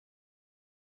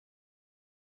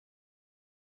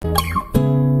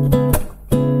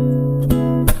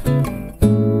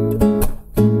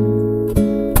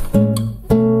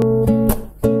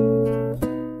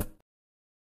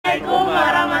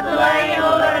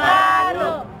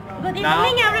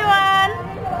evening, everyone.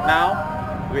 Now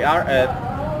we are at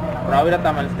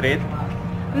Taman Street.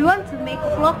 We want to make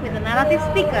a vlog with a narrative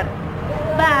speaker.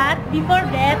 But before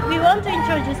that, we want to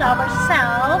introduce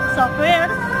ourselves. So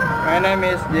first, my name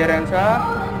is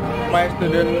Jeriansyah. My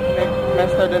student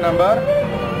number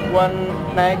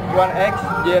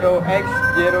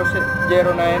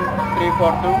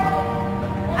 1X0X09342.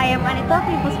 I am Anita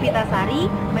from Pusfitasari.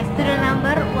 My student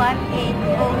number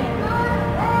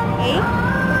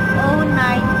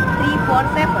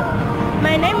 180809347.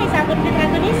 My name is Atun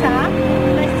Fitratunnisa.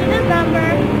 My student number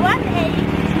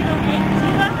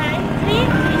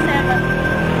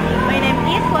 180809337. My name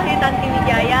is Wahyu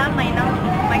Wijaya. My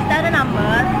student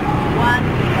number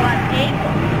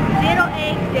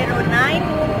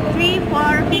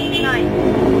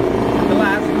 11808093459. The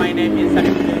last, my name is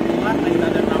Syarif Hidayatullah. My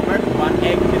student number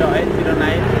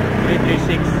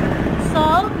 180809336.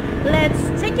 So let's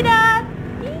check it out.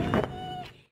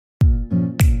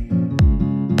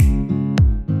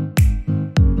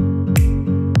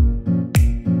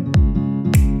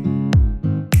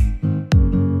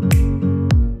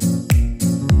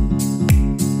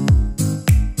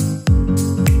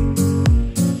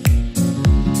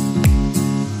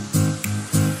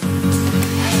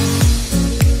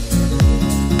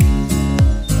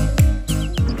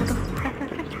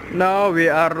 Now we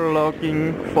are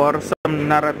looking for some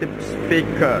narrative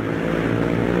speaker.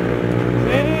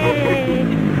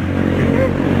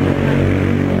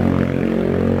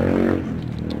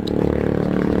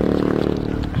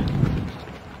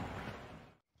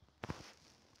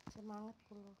 Semangat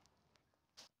dulu.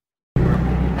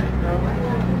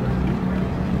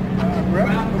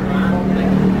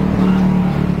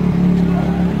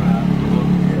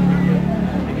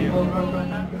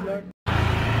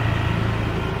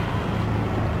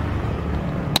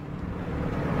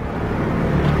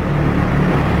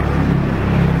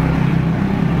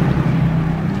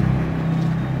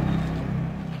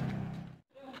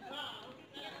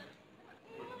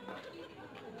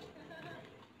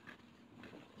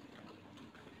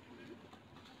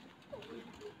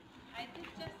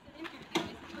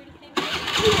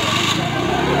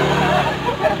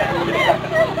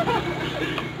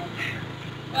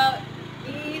 Well,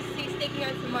 he's taking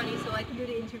out some money, so I can do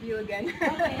the interview again.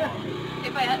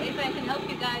 if I can help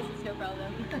you guys, it's no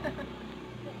problem.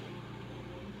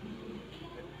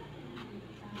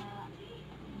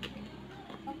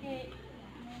 Okay,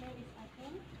 my name is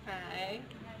Atun. Hi,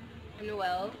 I'm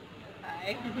Noel.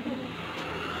 Hi.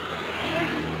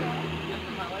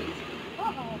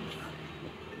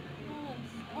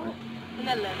 Holland.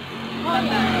 Netherlands.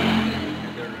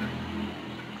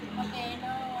 Okay,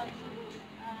 now I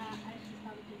should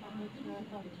start to about your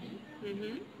country.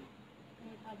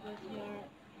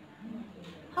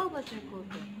 How about your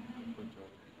culture?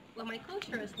 Well, my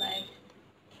culture is like,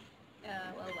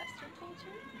 Western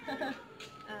culture.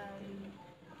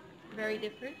 Very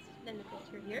different than the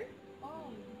culture here.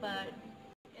 Oh, But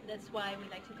that's why we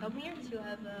like to come here, to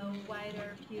have a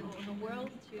wider view of the world,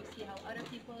 to see how other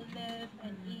people live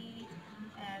and eat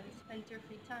and spend their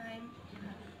free time.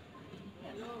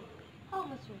 Yes. how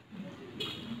was your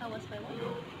How was my life?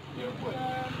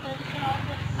 traditional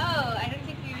foods? Oh, I don't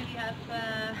think we really have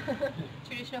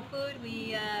traditional food.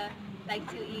 We like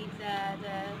to eat the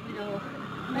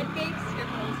pancakes, they're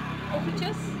called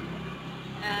ovietjes.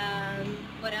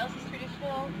 What else is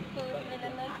traditional food in the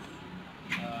Netherlands?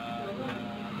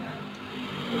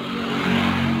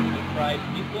 Fried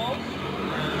meatballs.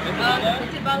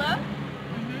 Bitterballen.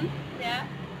 Yeah.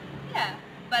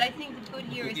 But I think the food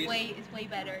here is way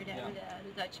better than the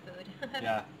Dutch food.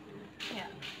 Yeah. Yeah.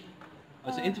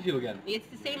 It's an interview again. It's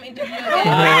the same interview again.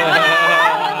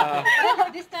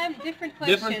 This time different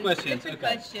questions. Different questions. Different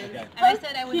Okay. questions. Okay. And I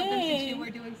said I would help them since you were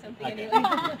doing something Okay.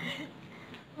 anyway.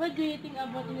 What do you think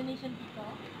about Indonesian people?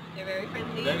 They're very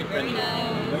friendly, Very very friendly.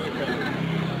 nice. Very friendly.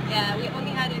 Yeah, we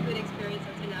only had a good experience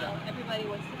until now. Everybody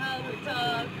wants to hug or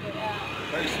talk. But,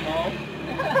 Very small.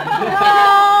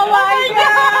 Oh my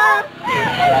god!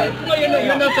 No, you're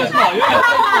not so small. You're not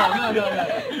so small. No.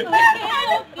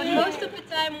 but most of the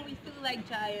time we feel like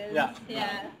giants.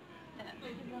 Yeah.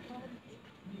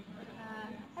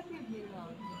 Have you been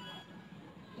long?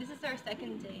 This is our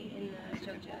second day in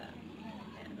Jogja.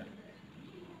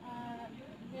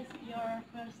 This is your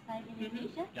first time in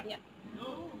Indonesia? Yeah.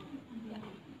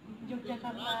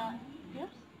 Yogyakarta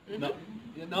yours?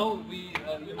 No, we.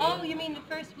 Oh, you mean the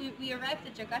first we arrived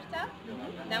at Jakarta,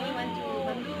 then we went to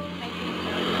Bandung,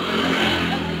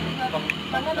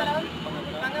 Pangandaran,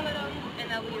 and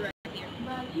now we arrived here.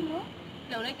 Bali, no?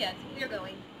 No, not yet. We're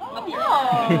going. Oh, here.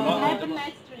 have a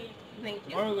nice trip. Thank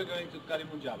you. Tomorrow we're going to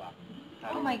Karimunjawa.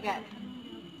 Oh my god.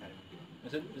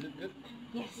 Is it good?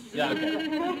 Yes. Yeah. Okay.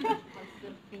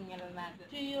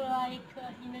 Do you like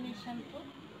Indonesian food?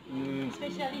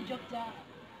 Especially Jogja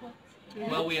food?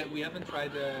 Well, we haven't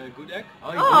tried good egg.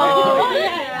 Oh,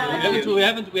 We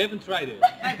haven't tried it.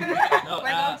 No,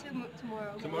 We're going to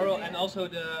tomorrow. tomorrow, and also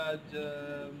the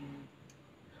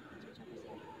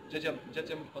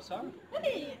Jeriansyah.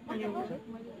 Hey,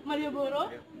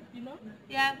 Malioboro, you know?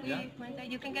 Yeah, Yeah. went there.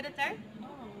 You can get it there.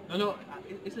 No,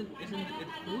 isn't it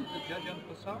food, the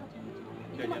Jeriansyah?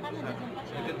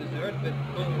 Like a dessert, but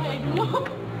I don't know.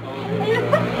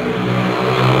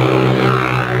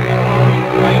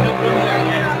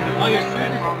 Oh, you're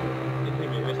Swedish?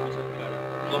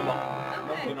 Lombok.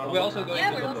 We're also going Yeah,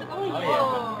 to we're also Lombok. going. Oh,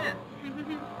 Yeah.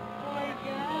 Oh my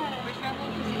god. We're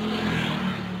traveling to 6 days.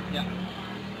 yeah.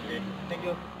 Okay, thank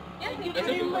you. Yeah, thank you That's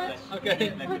very it. much. Okay,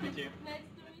 nice to meet you. Nice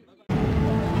to meet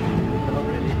you.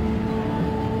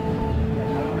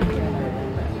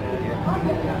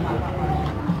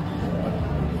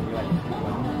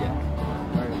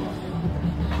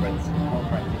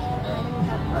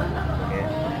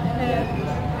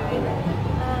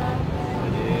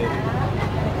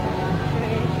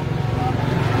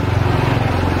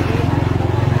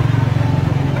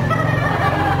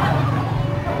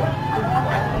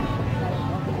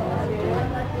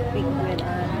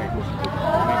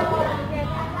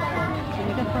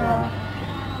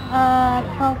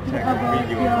 Talking about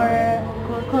your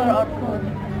culture or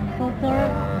culture,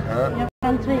 your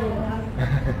country.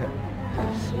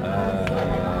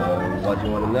 What do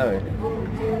you want to know?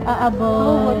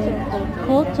 About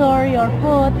culture, your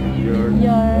food, your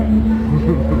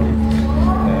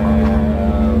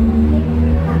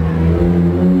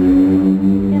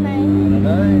Can I? don't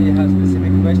know. You have a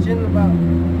specific question about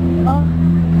Oh,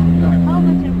 how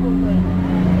about your culture?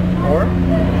 or?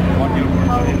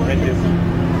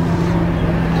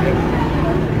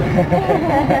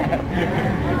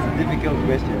 It's a difficult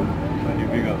question. How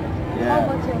Yeah.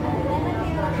 about your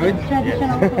Food?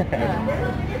 traditional food?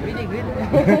 Really good.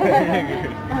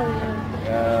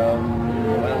 Oh,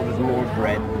 Well, there's more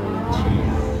bread,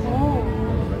 cheese, oh.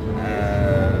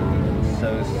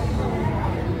 sauce,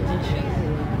 dishes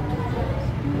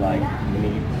like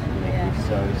meat, with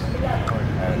sauce,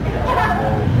 and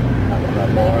vegetable,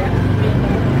 more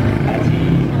patty,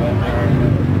 butter.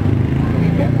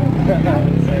 I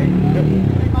would say.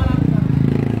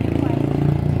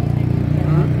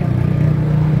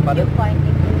 Pardon? Find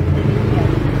in Indonesia.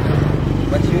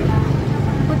 What you?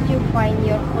 Could you find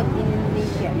your food in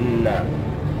Indonesia? No.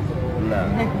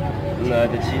 No,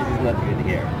 the cheese is not good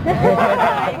here.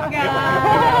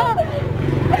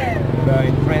 No,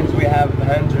 in France we have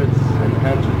hundreds and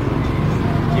hundreds of cheese,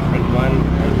 different one,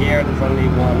 and here there's only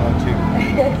one or two.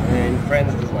 In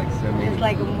France there's like so many. It's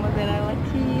like a mozzarella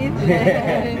cheese.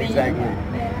 Exactly.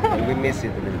 And we miss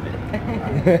it a little bit.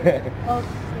 Oh,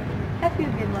 have you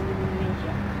been in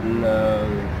Indonesia? No,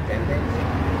 10 days.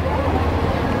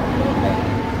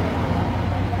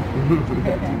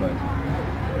 Not too much.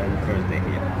 And first day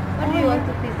here. What do you want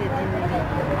to visit in Indonesia?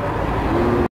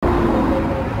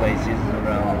 Places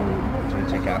around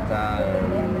Jakarta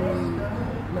and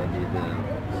maybe the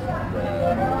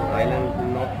island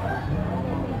north.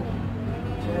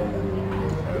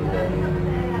 And then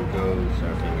go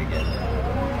surfing again.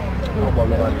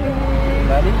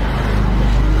 Bali?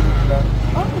 No.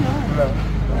 Oh no. No.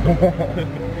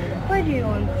 Why do you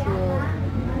want to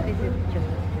visit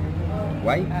Jogja?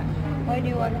 Why? Why do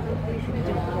you want to visit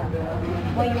Jogja?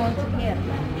 Why you want to hear?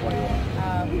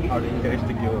 How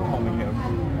interesting you coming here?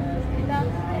 Because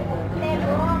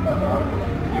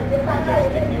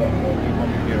Interesting you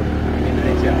coming here in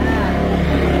Indonesia?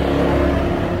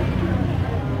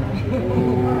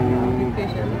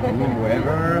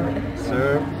 Wherever,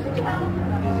 surf,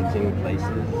 visiting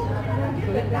places.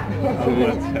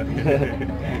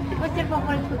 what's your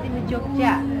favorite food in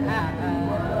Jogja?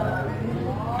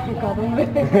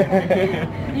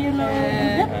 Do you know?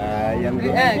 Yam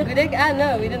Good egg?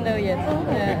 No, we don't know yet.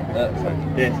 sorry.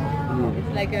 Yes.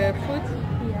 It's like a fruit.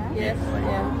 Yeah. Yes,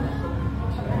 yeah.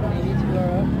 Maybe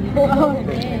tomorrow.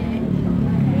 Okay.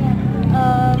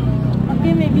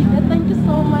 Okay, maybe thank you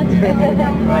so much. Thank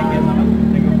you so much.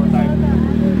 Thank you for time.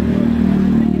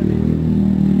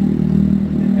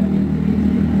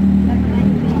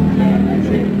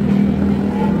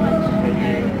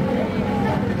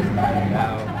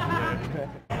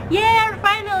 Yeah,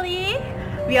 finally,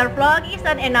 your vlog is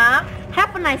done enough.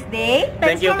 Have a nice day.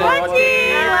 Thanks Thank you for for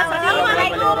watching. watching.